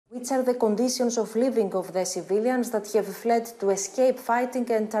Which are the conditions of living of the civilians that have fled to escape fighting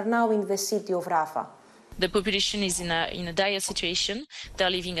and are now in the city of Рафа? The population is in a dire situation. They're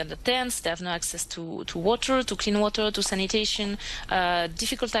living under tents. They have no access to water, to clean water, to sanitation,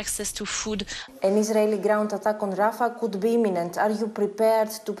 difficult access to food. An Israeli ground attack on Рафа could be imminent. Are you prepared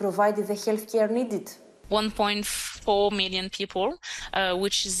to provide the health care needed? 1.4 million people,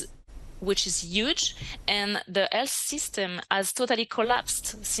 which is huge, and the health system has totally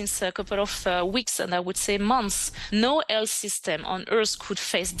collapsed since a couple of weeks, and I would say months. No health system on earth could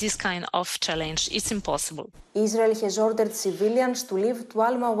face this kind of challenge. It's impossible. Israel has ordered civilians to leave to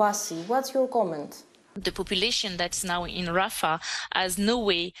Al-Mawasi. What's your comment? The population that's now in Rafah has no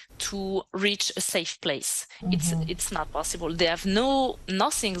way to reach a safe place. It's not possible. They have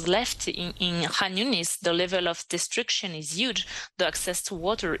nothing left in Khan Yunis. The level of destruction is huge. The access to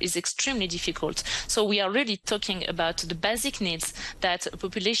water is extremely difficult. So we are really talking about the basic needs that a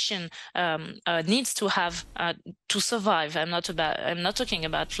population needs to have to survive. I'm not talking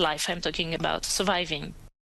about life. I'm talking about surviving.